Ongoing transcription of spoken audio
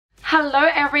Hello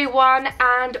everyone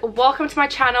and welcome to my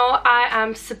channel. I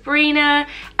am Sabrina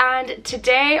and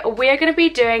today we're going to be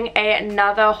doing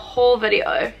another haul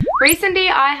video. Recently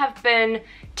I have been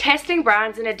testing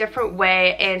brands in a different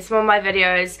way in some of my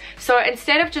videos. So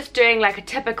instead of just doing like a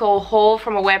typical haul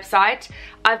from a website,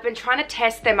 I've been trying to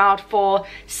test them out for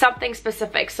something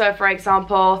specific. So for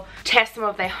example, test some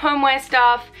of their homeware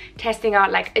stuff, testing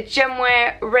out like a gym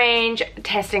wear range,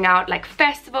 testing out like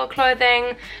festival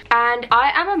clothing. And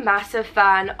I am a massive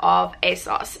fan of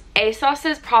Asos. Asos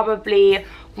is probably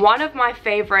one of my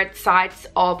favorite sites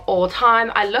of all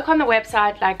time. I look on the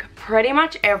website like pretty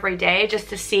much every day just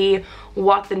to see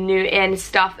what the new in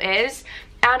stuff is.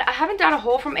 And I haven't done a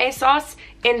haul from Asos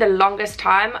in the longest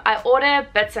time. I order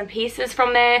bits and pieces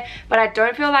from there, but I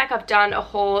don't feel like I've done a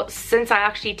haul since I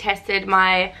actually tested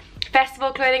my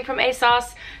festival clothing from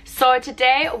Asos. So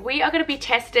today we are going to be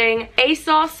testing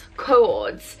Asos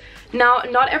Co-Ords. Now,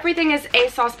 not everything is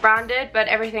Asos branded, but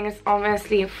everything is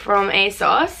obviously from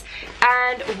Asos.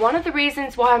 And one of the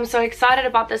reasons why I'm so excited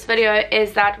about this video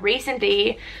is that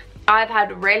recently I've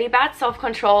had really bad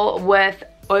self-control with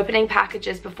opening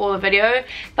packages before the video,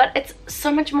 but it's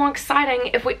so much more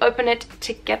exciting if we open it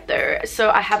together. So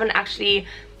I haven't actually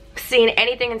seen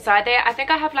anything inside there. I think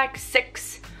I have like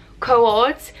 6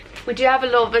 co-ords. We do have a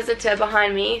little visitor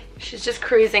behind me. She's just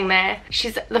cruising there.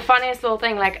 She's the funniest little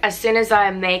thing. Like as soon as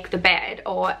I make the bed,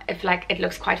 or if like it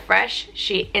looks quite fresh,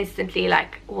 she instantly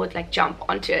like would like jump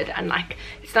onto it, and like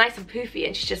it's nice and poofy,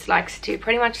 and she just likes to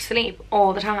pretty much sleep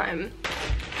all the time.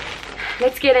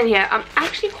 Let's get in here. I'm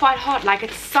actually quite hot. Like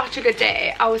it's such a good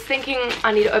day. I was thinking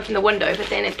I need to open the window, but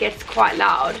then it gets quite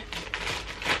loud.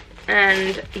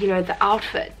 And you know, the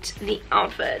outfit.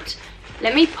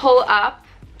 Let me pull up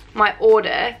my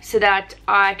order so that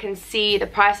I can see the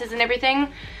prices and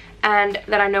everything, and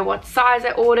that I know what size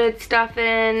I ordered stuff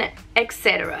in,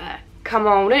 etc. Come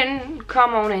on in,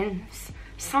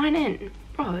 sign in,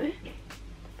 bro.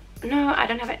 No, I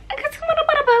don't have it.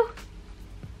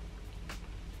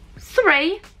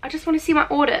 Sorry, I just want to see my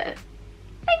order.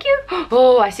 Thank you.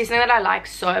 Oh, I see something that I like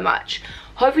so much.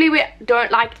 Hopefully we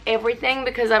don't like everything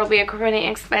because that'll be pretty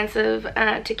expensive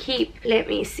to keep. Let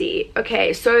me see.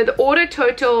 Okay, so the order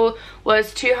total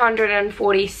was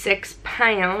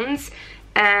 £246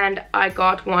 and I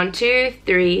got 1, 2,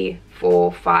 3,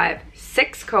 4, 5,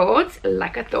 6 codes,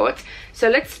 like I thought. So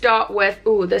let's start with,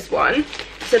 ooh, this one.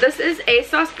 So this is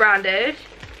Asos branded.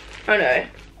 Oh no,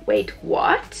 wait,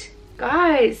 what?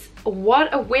 Guys, what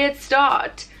a weird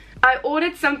start. I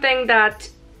ordered something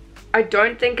that I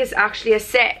don't think is actually a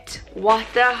set. What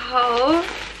the hell?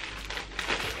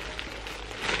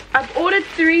 I've ordered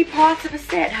 3 parts of a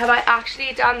set. Have I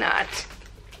actually done that?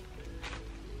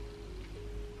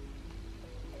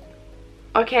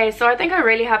 Okay, so I think I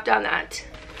really have done that.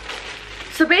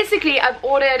 So basically I've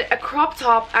ordered a crop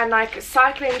top and like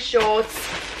cycling shorts,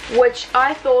 which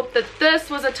I thought that this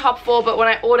was a top for, but when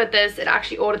I ordered this, it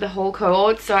actually ordered the whole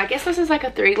co-ord. So I guess this is like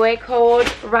a 3-way co-ord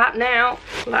right now.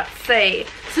 Let's see.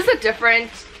 This is a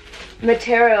different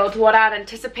material to what I'd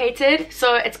anticipated.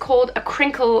 So it's called a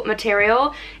crinkle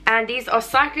material, and these are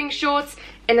cycling shorts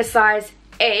in a size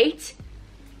 8.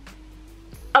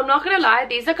 I'm not gonna lie,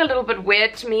 these look a little bit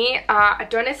weird to me. I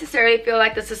don't necessarily feel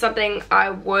like this is something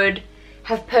I would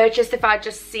have purchased if I'd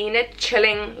just seen it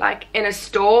chilling like in a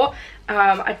store.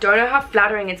 I don't know how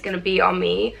flattering it's going to be on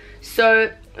me.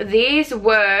 So these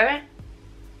were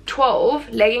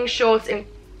 12 legging shorts in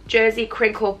jersey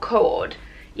crinkle co-ord.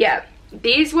 Yeah,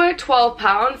 these were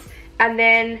 £12. And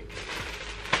then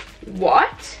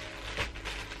what?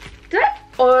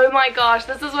 Oh my gosh,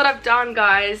 this is what I've done,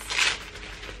 guys.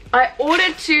 I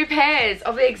ordered 2 pairs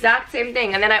of the exact same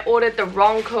thing, and then I ordered the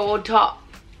wrong co-ord top.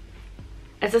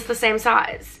 Is this the same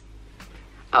size?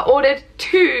 I ordered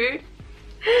 2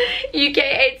 UK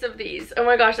 8s of these. Oh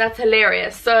my gosh, that's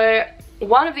hilarious. So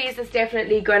one of these is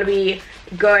definitely going to be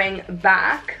going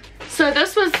back. So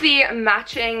this was the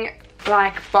matching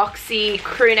like boxy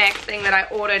crew neck thing that I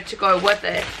ordered to go with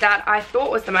it, that I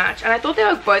thought was the match, and I thought they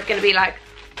were both going to be like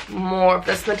more of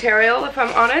this material, if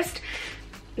I'm honest.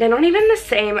 They're not even the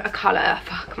same color.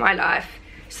 Fuck my life.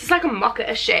 This is like a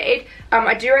mocha shade.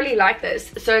 I do really like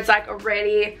this. So it's like a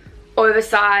really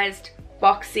oversized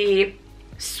boxy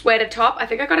sweater top. I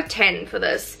think I got a 10 for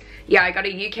this. Yeah, I got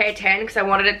a UK 10 because I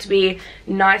wanted it to be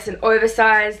nice and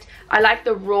oversized. I like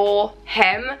the raw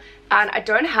hem, and I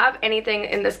don't have anything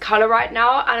in this color right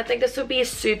now, and I think this would be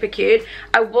super cute.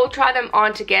 I will try them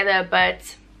on together,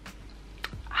 but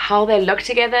how they look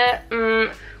together,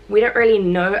 we don't really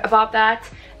know about that.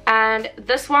 And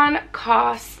this one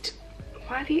cost,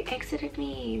 why have you exited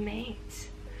me, mate?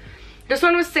 This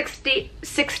one was 16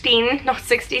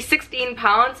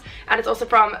 pounds, and it's also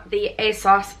from the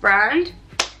Asos brand.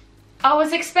 I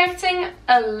was expecting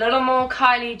a little more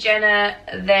Kylie Jenner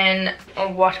than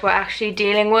what we're actually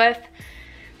dealing with.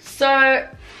 So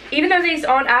even though these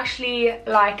aren't actually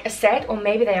like a set, or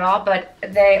maybe they are, but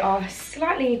they are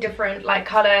slightly different like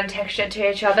color and texture to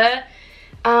each other.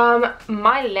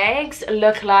 My legs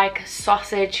look like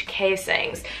sausage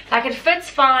casings. Like it fits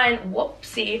fine,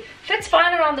 whoopsie, fits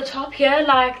fine around the top here,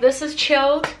 like this is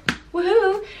chilled,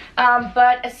 woohoo.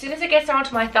 But as soon as it gets down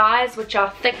to my thighs, which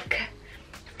are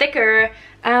thicker,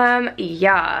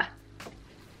 yeah,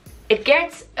 it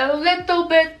gets a little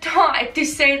bit tight to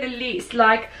say the least.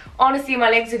 Like honestly, my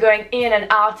legs are going in and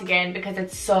out again because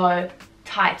it's so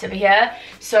tight over here.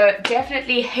 So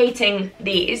definitely hating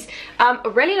these.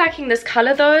 Really liking this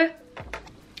color though.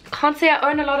 Can't say I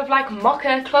own a lot of like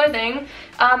mocha clothing.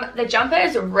 The jumper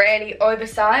is really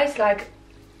oversized, like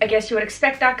I guess you would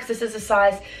expect that because this is a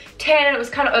size 10 and it was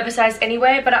kind of oversized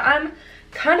anyway, but I'm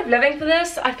kind of living for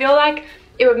this. I feel like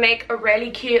it would make a really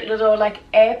cute little like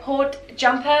airport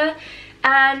jumper,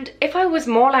 and if I was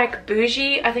more like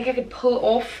bougie, I think I could pull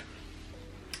off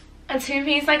and two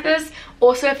piece like this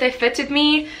also if they fitted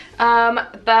me,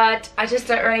 but I just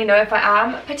don't really know if I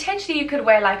am. Potentially you could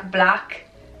wear like black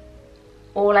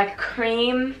or like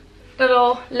cream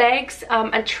little legs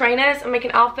and trainers and make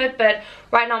an outfit, but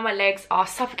right now my legs are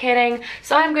suffocating,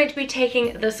 so I'm going to be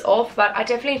taking this off. But I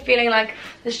definitely feeling like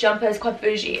this jumper is quite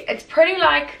bougie. It's pretty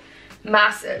like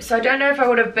massive, so I don't know if I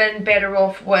would have been better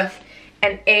off with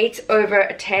an 8 over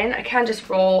a 10. I can just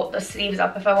roll the sleeves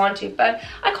up if I want to, but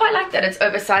I quite like that it's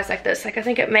oversized like this. Like I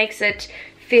think it makes it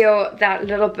feel that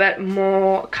little bit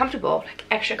more comfortable, like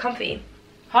extra comfy.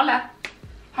 Holla,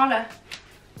 holla,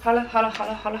 holla, holla,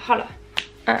 holla, holla, holla.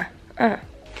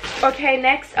 Okay,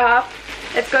 next up,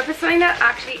 let's go for something that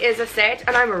actually is a set,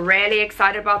 and I'm really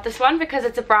excited about this one because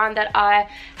it's a brand that I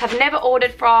have never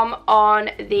ordered from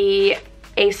on the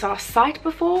Asos site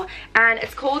before, and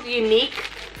it's called Unique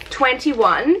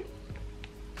 21,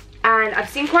 and I've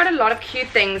seen quite a lot of cute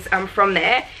things from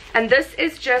there. And this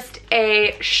is just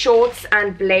a shorts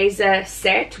and blazer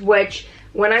set, which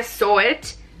when I saw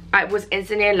it, I was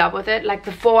instantly in love with it. Like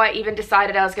before I even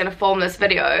decided I was going to film this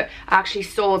video, I actually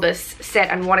saw this set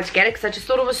and wanted to get it because I just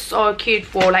thought it was so cute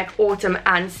for like autumn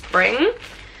and spring.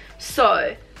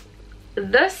 So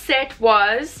this set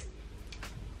was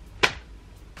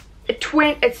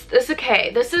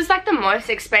okay, this is like the most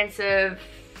expensive.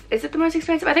 Is it the most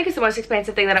expensive? I think it's the most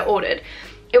expensive thing that I ordered.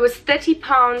 It was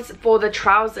 £30 for the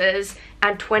trousers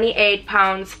and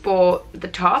 £28 for the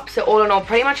top. So all in all,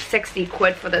 pretty much 60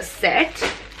 quid for this set.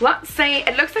 Let's say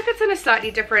it looks like it's in a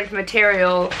slightly different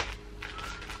material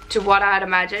to what I had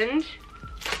imagined.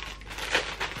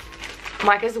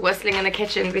 Mike is whistling in the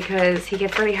kitchen because he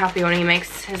gets really happy when he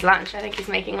makes his lunch. I think he's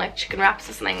making like chicken wraps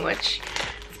or something, which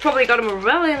has probably got him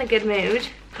really in a good mood.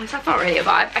 Because that's not really a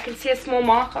vibe. I can see a small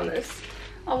mark on this.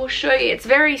 I will show you. It's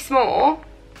very small.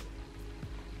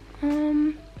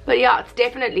 But yeah, it's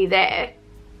definitely there.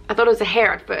 I thought it was a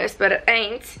hair at first, but it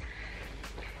ain't.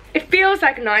 It feels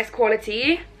like nice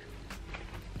quality.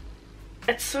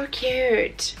 It's so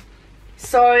cute.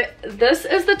 So this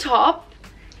is the top.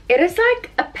 It is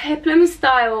like a peplum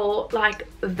style like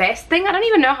vest thing. I don't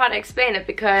even know how to explain it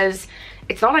because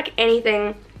it's not like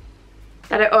anything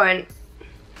that I own.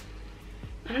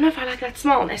 I don't know if I like that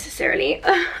small necessarily.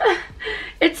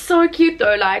 It's so cute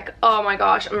though, like oh my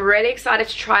gosh, I'm really excited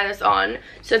to try this on.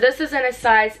 So this is in a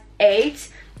size 8,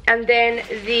 and then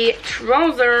the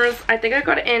trousers, I think I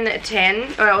got it in a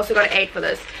 10. Oh, I also got an 8 for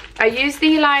this. I use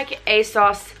the like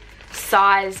ASOS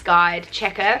size guide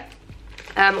checker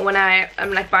when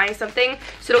I'm like buying something,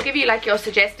 so it'll give you like your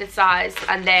suggested size,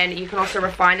 and then you can also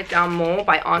refine it down more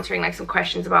by answering like some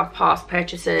questions about past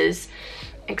purchases,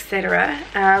 etc.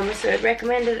 So it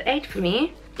recommended 8 for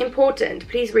me. Important,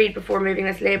 please read before moving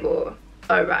this label.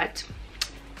 Oh right,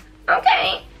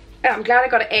 okay. I'm glad I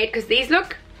got an 8 because these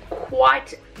look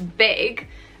quite big.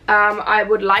 I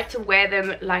would like to wear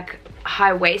them like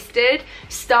high-waisted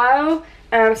style.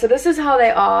 So this is how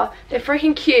they are. They're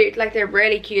freaking cute, like they're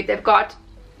really cute. They've got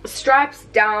stripes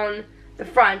down the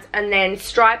front and then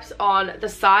stripes on the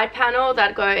side panel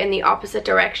that go in the opposite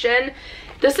direction.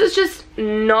 This is just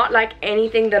not like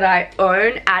anything that I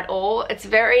own at all. It's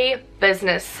very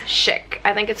business chic.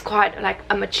 I think it's quite like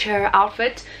a mature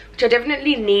outfit, which I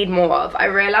definitely need more of. I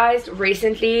realized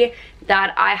recently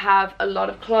that I have a lot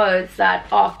of clothes that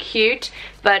are cute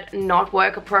but not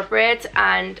work appropriate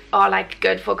and are like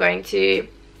good for going to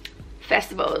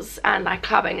festivals and like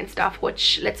clubbing and stuff,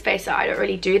 which let's face it, I don't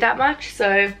really do that much,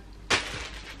 so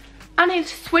I need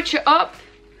to switch it up.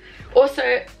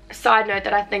 Also, side note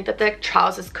that I think that the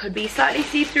trousers could be slightly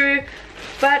see-through,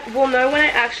 but we'll know when I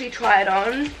actually try it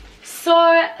on.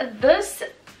 So this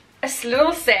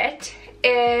little set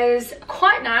is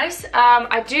quite nice.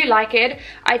 I do like it.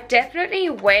 I definitely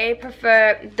way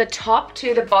prefer the top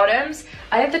to the bottoms.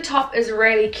 I think the top is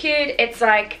really cute. It's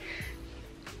like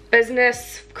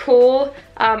business cool.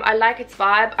 I like its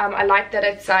vibe. I like that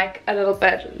it's like a little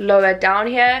bit lower down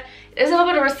here. It is a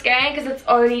little bit risque because it's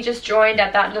only just joined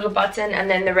at that little button and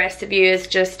then the rest of you is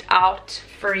just out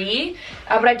free.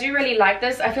 But I do really like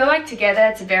this. I feel like together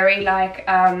it's very like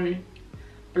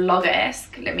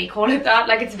blogger-esque, let me call it that.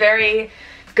 Like it's very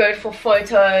good for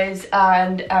photos,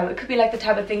 and it could be like the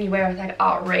type of thing you wear with like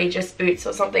outrageous boots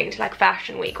or something to like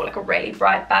fashion week, or like a really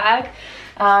bright bag.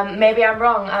 Maybe I'm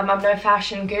wrong. I'm no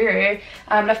fashion guru,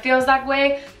 but it feels that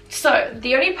way. So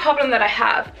the only problem that I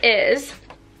have is,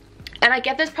 and I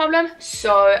get this problem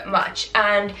so much,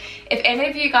 and if any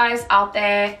of you guys out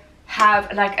there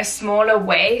have like a smaller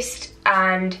waist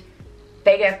and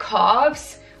bigger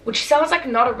calves, which sounds like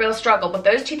not a real struggle, but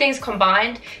those two things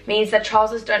combined means that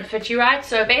trousers don't fit you right.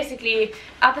 So basically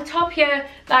at the top here,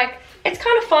 like it's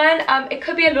kind of fine. It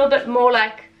could be a little bit more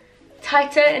like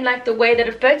tighter in like the way that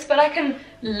it fits, but I can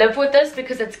live with this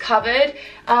because it's covered.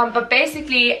 But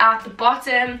basically at the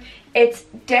bottom, it's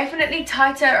definitely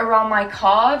tighter around my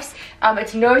calves.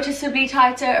 It's noticeably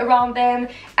tighter around them,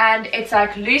 and it's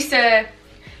like looser,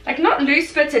 like not loose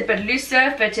fitted but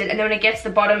looser fitted, and then when it gets to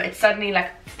the bottom it's suddenly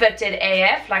like fitted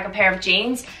AF, like a pair of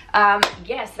jeans.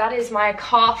 Yes, that is my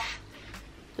calf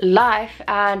life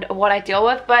and what I deal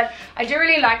with. But I do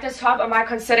really like this top. I might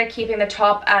consider keeping the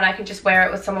top, and I can just wear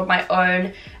it with some of my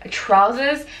own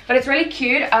trousers, but it's really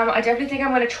cute. I definitely think I'm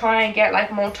going to try and get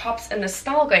like more tops in this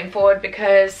style going forward,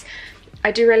 because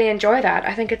I do really enjoy that.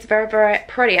 I think it's very, very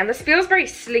pretty, and this feels very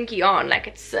slinky on, like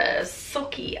it's a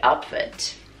silky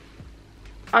outfit.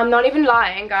 I'm not even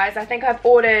lying, guys. I think I've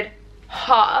ordered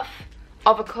half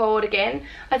of a co-ord again.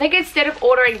 I think instead of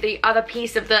ordering the other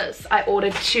piece of this, I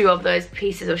ordered 2 of those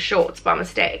pieces of shorts by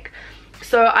mistake.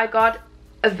 So I got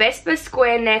a Vespa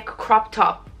square neck crop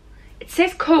top. It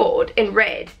says co-ord in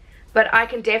red, but I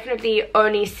can definitely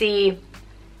only see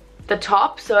the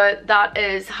top, so that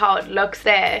is how it looks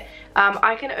there.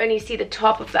 I can only see the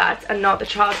top of that and not the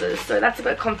trousers, so that's a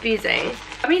bit confusing.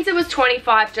 That means it was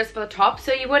 25 just for the top,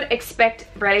 so you would expect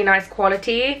really nice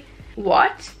quality.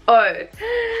 What? Oh,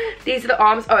 these are the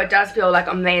arms. Oh, it does feel like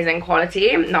amazing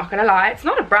quality, I'm not gonna lie. It's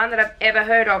not a brand that I've ever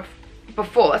heard of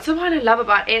before. That's what I love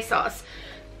about Asos.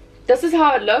 This is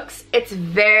how it looks. It's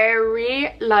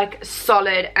very like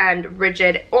solid and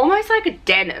rigid, almost like a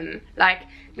denim. Like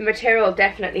the material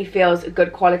definitely feels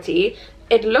good quality.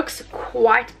 It looks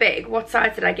quite big. What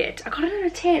size did I get? I got it in a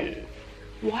 10.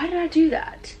 Why did I do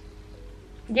that?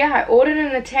 Yeah, I ordered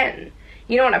it in a 10.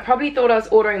 You know what, I probably thought I was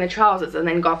ordering the trousers and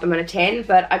then got them in a 10,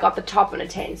 but I got the top in a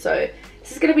 10, so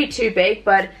this is going to be too big,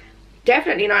 but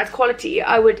definitely nice quality.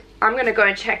 I'm going to go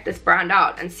and check this brand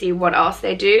out and see what else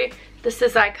they do. This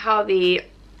is like how the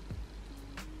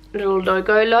little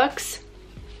logo looks.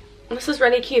 This is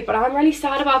really cute, but I'm really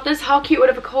sad about this. How cute would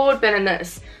have a co-ord been in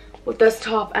this? With this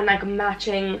top and like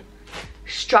matching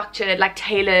structured, like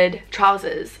tailored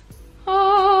trousers.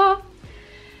 Oh.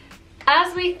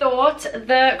 As we thought,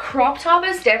 the crop top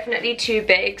is definitely too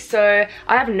big, so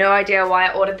I have no idea why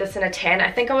I ordered this in a 10.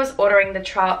 I think I was ordering the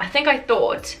I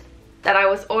thought that I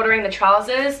was ordering the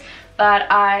trousers,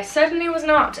 but I certainly was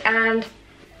not, and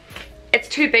it's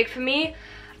too big for me.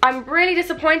 I'm really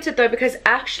disappointed though, because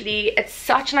actually it's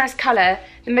such a nice color.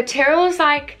 The material is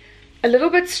like a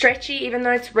little bit stretchy, even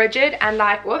though it's rigid, and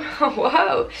like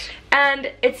whoa,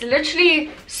 and it's literally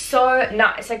so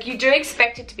nice. Like you do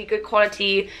expect it to be good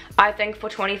quality, I think, for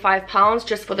 £25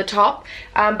 just for the top,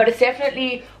 but it's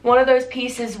definitely one of those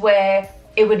pieces where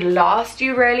it would last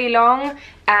you really long,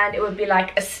 and it would be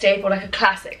like a staple, like a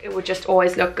classic. It would just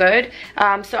always look good.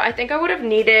 So I think I would have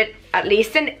needed at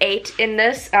least an 8 in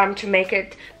this to make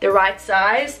it the right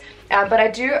size, but I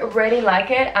do really like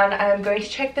it, and I'm going to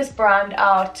check this brand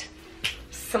out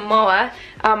some more.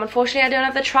 Unfortunately I don't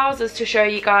have the trousers to show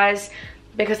you guys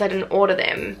because I didn't order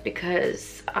them,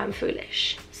 because I'm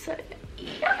foolish. So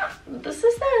yeah, this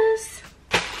is this.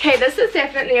 Okay, this is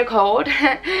definitely a co-ord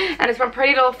and it's from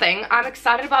Pretty Little Thing. I'm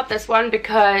excited about this one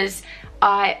because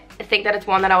I think that it's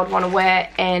one that I would want to wear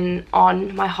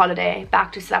on my holiday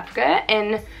back to South Africa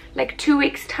in like 2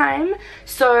 weeks time.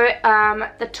 So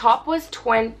the top was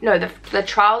the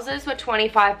trousers were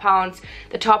 £25,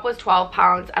 the top was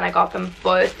 £12, and I got them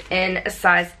both in a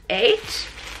size 8.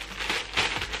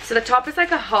 So the top is like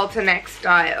a halter neck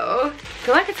style. I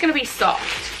feel like it's gonna be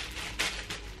soft.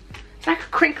 It's like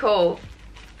a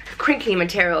crinkly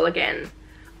material again.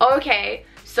 Okay,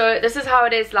 So this is how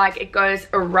it is, like it goes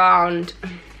around.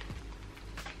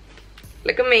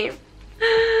 Look at me.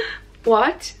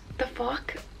 What the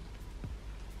fuck?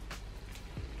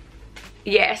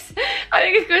 Yes, I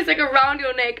think it goes like around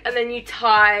your neck, and then you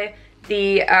tie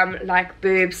the like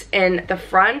boobs in the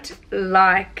front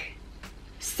like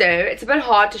so. It's a bit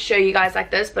hard to show you guys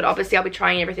like this, but obviously I'll be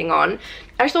trying everything on.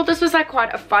 I just thought this was like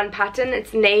quite a fun pattern.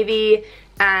 It's navy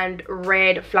and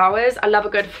red flowers. I love a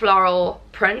good floral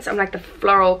print. I'm like the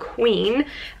floral queen.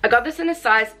 I got this in a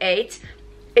size 8.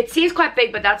 It seems quite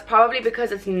big, but that's probably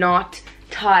because it's not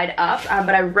tied up,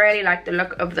 but I really like the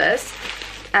look of this.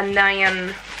 And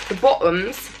then the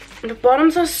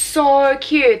bottoms are so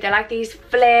cute. They're like these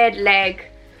flared leg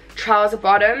trouser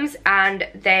bottoms, and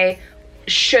they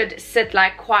should sit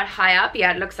like quite high up.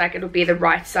 Yeah, it looks like it'll be the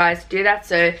right size to do that,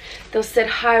 so they'll sit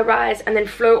high rise and then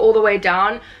flow all the way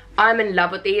down. I'm in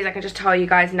love with these. I can just tell you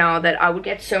guys now that I would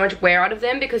get so much wear out of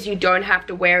them because you don't have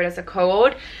to wear it as a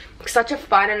co-ord. Such a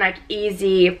fun and like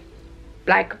easy,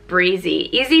 like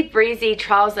breezy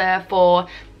trouser for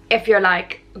if you're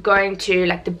like going to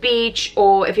like the beach,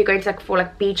 or if you're going to like for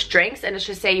like beach drinks, and let's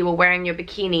just say you were wearing your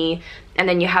bikini and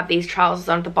then you have these trousers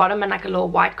on at the bottom and like a little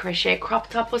white crochet crop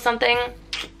top or something.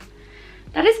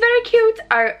 That is very cute.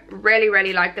 I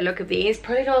really like the look of these.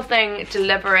 Pretty little thing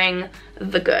delivering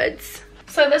the goods.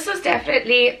 So this is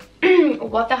definitely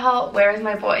what the hell, where is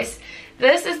my voice?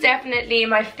 This is definitely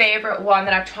my favorite one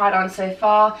that I've tried on so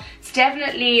far. It's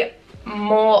definitely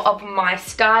more of my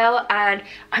style, and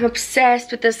I'm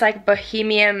obsessed with this like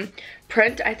bohemian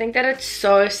print. I think that it's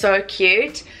so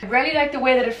cute. I really like the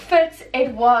way that it fits.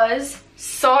 It was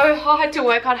so hard to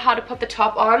work out how to put the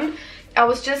top on. I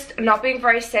was just not being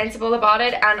very sensible about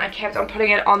it, and I kept on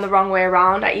putting it on the wrong way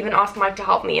around. I even asked Mike to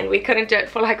help me and we couldn't do it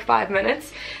for like 5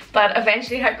 minutes, but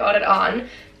eventually I got it on.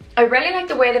 I really like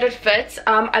the way that it fits.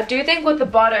 I do think with the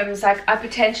bottoms, like I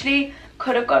potentially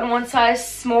could have gotten one size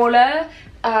smaller,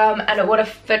 and it would have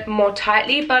fit more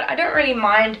tightly, but I don't really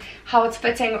mind how it's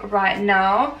fitting right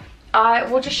now. I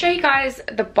will just show you guys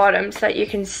the bottom so that you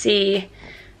can see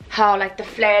how like the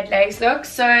flared legs look.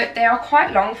 So they are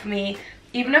quite long for me.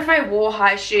 Even if I wore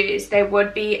high shoes, they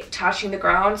would be touching the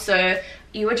ground, so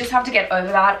you would just have to get over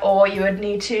that, or you would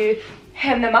need to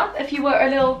hem them up if you were a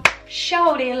little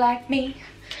shawty like me.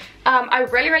 I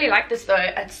really like this though.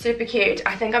 It's super cute.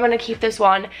 I think I'm gonna keep this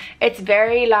one. It's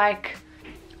very like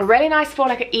really nice for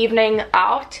like an evening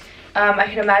out. I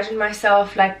can imagine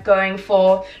myself like going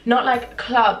for not like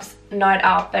clubs night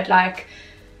out, but like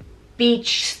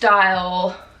beach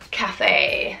style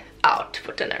cafe out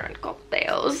for dinner and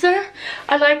cocktails.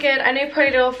 I like it. I knew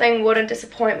Pretty Little Thing wouldn't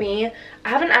disappoint me. I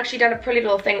haven't actually done a Pretty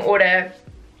Little Thing order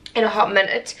in a hot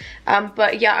minute,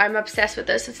 but yeah, I'm obsessed with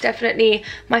this. It's definitely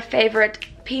my favorite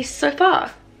piece so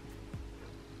far.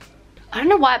 I don't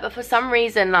know why, but for some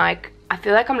reason like I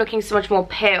feel like I'm looking so much more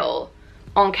pale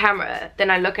on camera than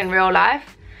I look in real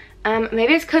life.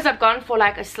 Maybe it's because I've gone for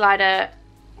like a slighter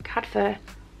cat fur.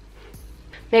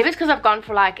 Maybe it's because I've gone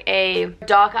for like a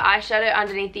darker eyeshadow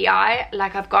underneath the eye.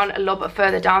 Like I've gone a little bit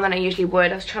further down than I usually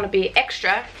would. I was trying to be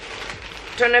extra.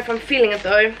 Don't know if I'm feeling it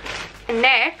though.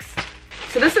 Next,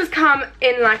 so this has come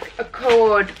in like a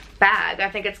co-ord bag. I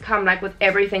think it's come like with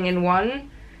everything in one.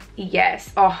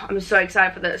 Yes. Oh, I'm so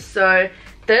excited for this. So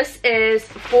this is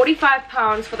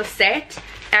 £45 for the set,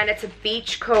 and it's a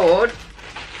beach co-ord.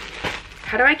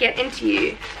 How do I get into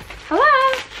you? Hello,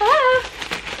 hello.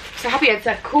 So happy it's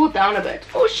like cooled down a bit.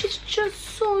 Oh, she's just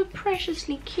so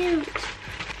preciously cute.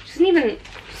 She hasn't even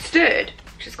stirred,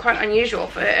 which is quite unusual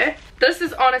for her. This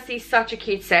is honestly such a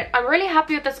cute set. I'm really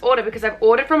happy with this order because I've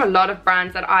ordered from a lot of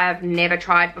brands that I have never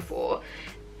tried before.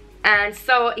 And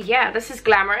so yeah, this is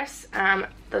Glamorous.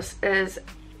 This is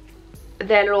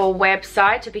their little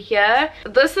website over here.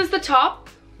 This is the top.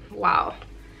 Wow.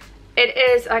 It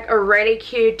is like a really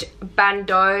cute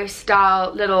bandeau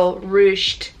style little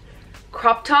ruched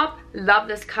crop top. Love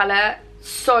this color.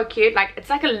 So cute. Like it's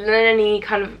like a linen-y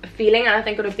kind of feeling, and I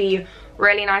think it'll be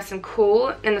really nice and cool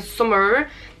in the summer.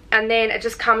 And then it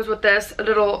just comes with this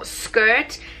little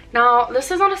skirt. Now this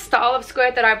is not a style of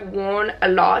skirt that I've worn a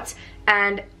lot,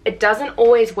 and it doesn't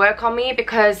always work on me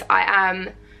because I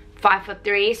am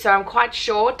 5'3", so I'm quite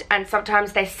short, and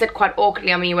sometimes they sit quite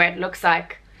awkwardly on me where it looks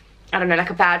like, I don't know,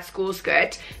 like a bad school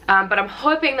skirt. But I'm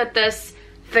hoping that this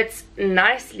fits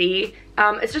nicely.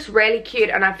 It's just really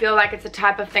cute, and I feel like it's the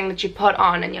type of thing that you put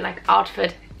on and you're like,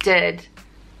 outfit did,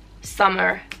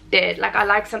 summer did. Like I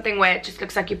like something where it just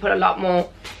looks like you put a lot more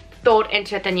thought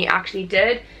into it than you actually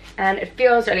did, and it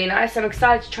feels really nice. I'm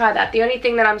excited to try that. The only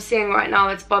thing that I'm seeing right now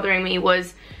that's bothering me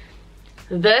was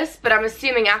this, but I'm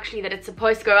assuming actually that it's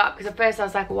supposed to go up, because at first I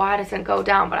was like, why doesn't it go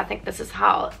down? But I think this is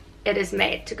how it is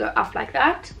made to go up like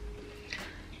that.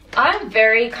 I'm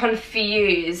very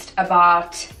confused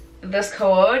about this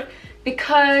cord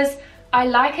because I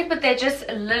like it, but they're just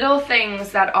little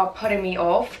things that are putting me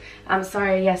off. I'm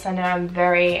sorry, yes, I know I'm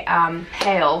very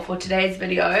pale for today's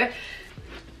video.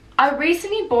 I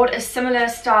recently bought a similar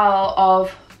style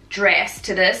of dress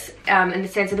to this, in the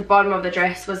sense that the bottom of the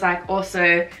dress was like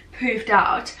also poofed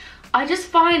out. I just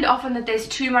find often that there's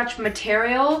too much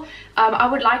material. I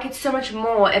would like it so much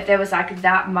more if there was like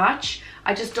that much.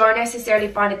 I just don't necessarily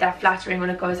find it that flattering when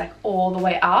it goes like all the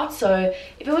way out. So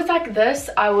if it was like this,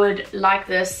 I would like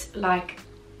this like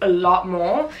a lot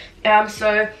more.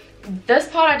 So this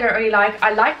part I don't really like.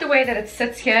 I like the way that it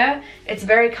sits here. It's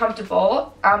very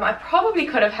comfortable. I probably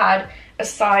could have had a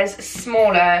size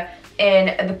smaller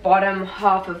in the bottom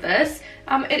half of this.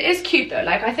 It is cute though.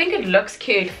 Like, I think it looks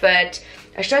cute, but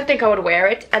I just don't think I would wear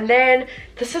it. And then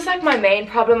this is like my main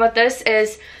problem with this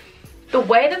is the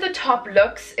way that the top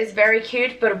looks is very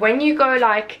cute, but when you go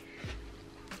like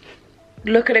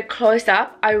look at it close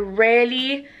up, I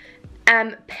really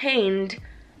am pained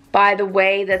by the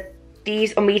way that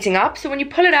these are meeting up. So when you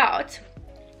pull it out,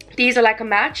 these are like a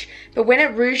match, but when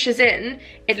it ruches in,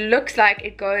 it looks like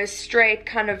it goes straight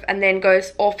kind of and then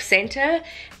goes off center,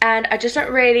 and I just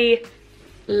don't really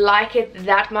like it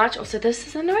that much. Also, this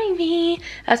is annoying me.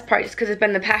 That's probably just because it's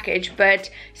been in the package,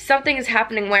 but something is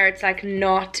happening where it's like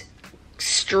not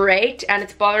straight and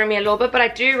it's bothering me a little bit. But I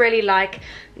do really like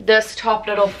this top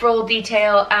little frill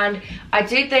detail, and I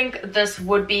do think this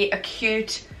would be a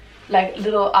cute like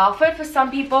little outfit for some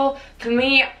people. For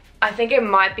me, I think it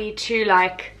might be too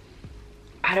like,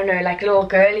 I don't know, like a little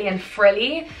girly and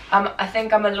frilly. I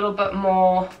think I'm a little bit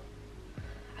more,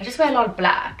 I just wear a lot of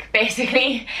black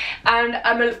basically,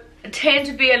 and tend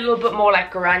to be a little bit more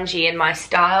like grungy in my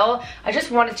style. I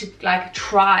just wanted to like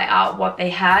try out what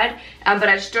they had, but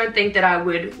I just don't think that I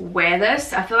would wear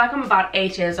this. I feel like I'm about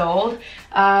 8 years old,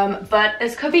 but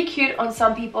this could be cute on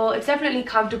some people. It's definitely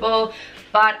comfortable,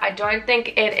 but I don't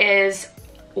think it is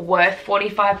worth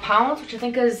 £45, which I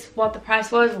think is what the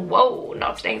price was. Whoa,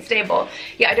 not staying stable.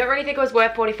 Yeah, I don't really think it was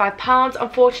worth £45,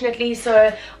 unfortunately,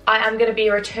 so I am going to be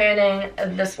returning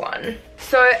this one.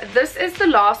 So this is the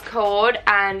last co-ord,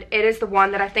 and it is the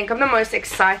one that I think I'm the most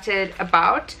excited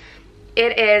about.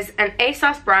 It is an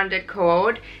Asos branded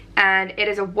co-ord, and it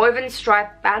is a woven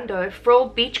stripe bandeau frill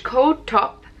beach co-ord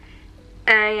top,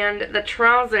 and the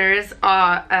trousers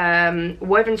are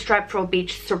woven stripe frill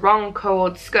beach sarong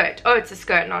co-ord skirt. Oh, it's a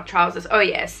skirt, not trousers. Oh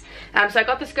yes. So I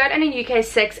got the skirt in a UK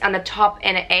 6 and the top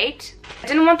in an 8. I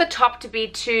didn't want the top to be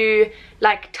too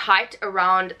like tight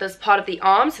around this part of the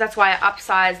arm, so that's why I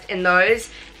upsized in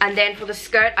those. And then for the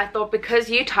skirt, I thought because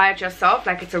you tie it yourself,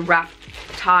 like it's a wrap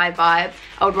tie vibe,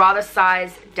 I would rather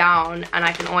size down and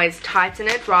I can always tighten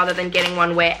it rather than getting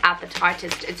one where at the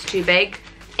tightest it's too big,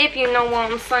 if you know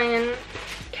what I'm saying.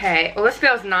 Okay, well this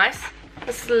feels nice.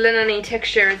 This linen-y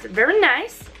texture is very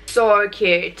nice. So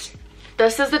cute.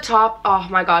 This is the top. Oh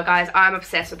my god, guys, I'm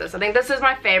obsessed with this. I think this is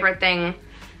my favorite thing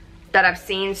that I've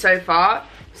seen so far.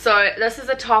 So this is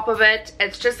the top of it.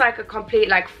 It's just like a complete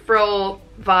like frill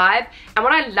vibe. And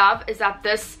what I love is that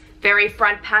this very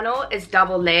front panel is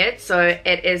double layered, so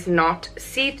it is not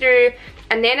see-through.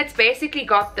 And then it's basically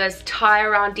got this tie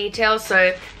around detail,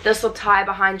 so this will tie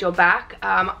behind your back.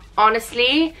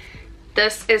 Honestly,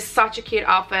 this is such a cute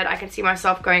outfit. I can see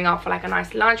myself going out for like a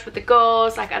nice lunch with the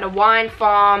girls, like at a wine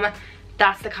farm.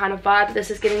 That's the kind of vibe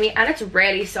this is giving me, and it's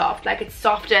really soft. Like, it's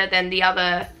softer than the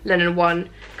other linen one.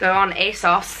 Go on,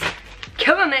 Asos.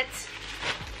 Killing it.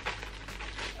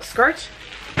 Skirt.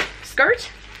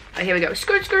 Skirt. Oh, here we go.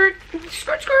 Skirt, skirt,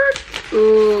 skirt, skirt.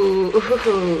 Ooh.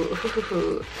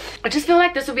 I just feel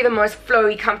like this would be the most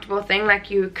flowy, comfortable thing.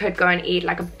 Like, you could go and eat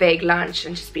like a big lunch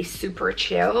and just be super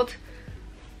chilled.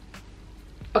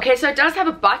 Okay, so it does have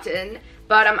a button,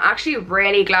 but I'm actually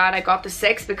really glad I got the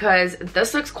 6 because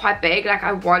this looks quite big. Like,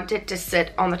 I want it to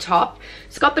sit on the top.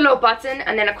 It's got the little button,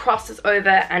 and then it crosses over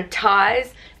and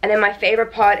ties. And then my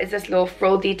favorite part is this little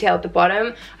frill detail at the bottom.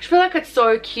 I just feel like it's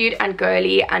so cute and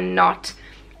girly and not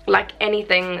like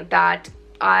anything that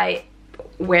I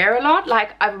wear a lot.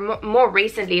 Like, I've more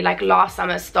recently, like last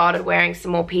summer, started wearing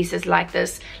some more pieces like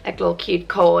this, like little cute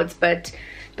cords, but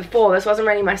before this wasn't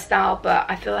really my style. But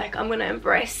I feel like I'm gonna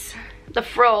embrace the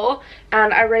frill,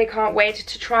 and I really can't wait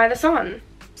to try this on.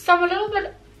 So I'm a little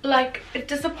bit like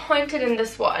disappointed in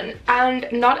this one, and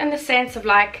not in the sense of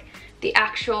like the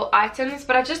actual items,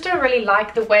 but I just don't really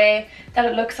like the way that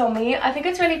it looks on me. I think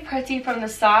it's really pretty from the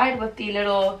side with the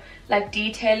little like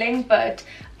detailing, but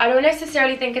I don't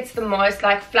necessarily think it's the most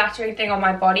like flattering thing on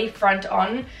my body front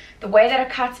on. The way that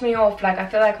it cuts me off, like I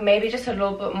feel like maybe just a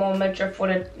little bit more midriff would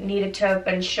have needed to have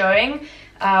been showing.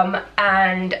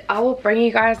 And I will bring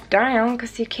you guys down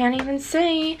because you can't even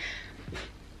see.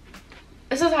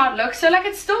 This is how it looks. So like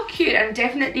it's still cute and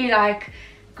definitely like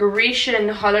Grecian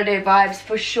holiday vibes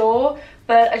for sure,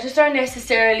 but I just don't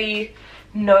necessarily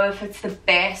know if it's the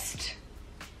best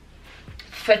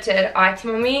fitted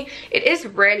item on me. It is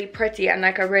really pretty and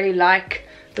like I really like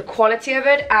the quality of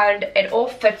it and it all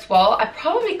fits well. I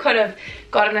probably could have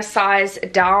gotten a size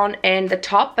down in the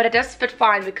top, but it does fit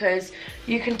fine because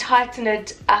you can tighten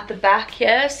it at the back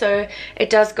here, so it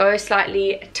does go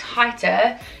slightly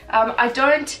tighter. I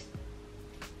don't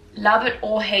love it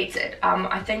or hate it.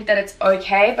 I think that it's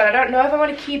okay, but I don't know if I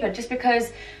want to keep it just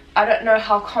because I don't know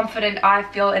how confident I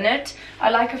feel in it. I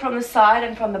like it from the side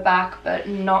and from the back, but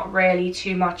not really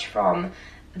too much from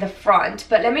the front.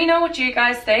 But let me know what you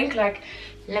guys think. Like,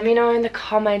 let me know in the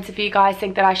comments if you guys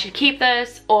think that I should keep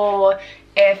this or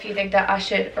if you think that I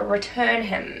should return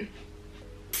him.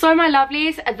 So my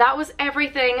lovelies, that was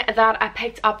everything that I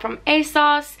picked up from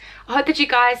Asos. I hope that you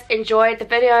guys enjoyed the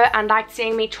video and liked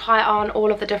seeing me try on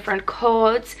all of the different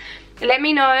cords. Let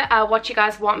me know what you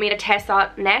guys want me to test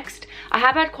out next. I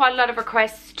have had quite a lot of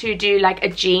requests to do like a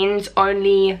jeans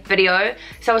only video.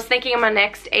 So I was thinking in my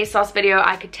next ASOS video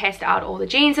I could test out all the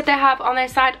jeans that they have on their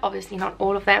site. Obviously not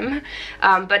all of them,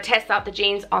 but test out the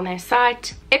jeans on their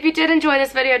site. If you did enjoy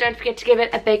this video, don't forget to give it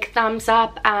a big thumbs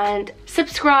up and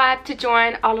subscribe to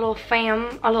join our little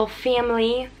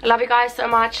family. I love you guys so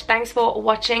much. Thanks for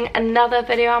watching another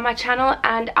video on my channel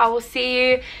and I will see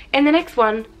you in the next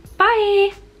one.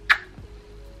 Bye!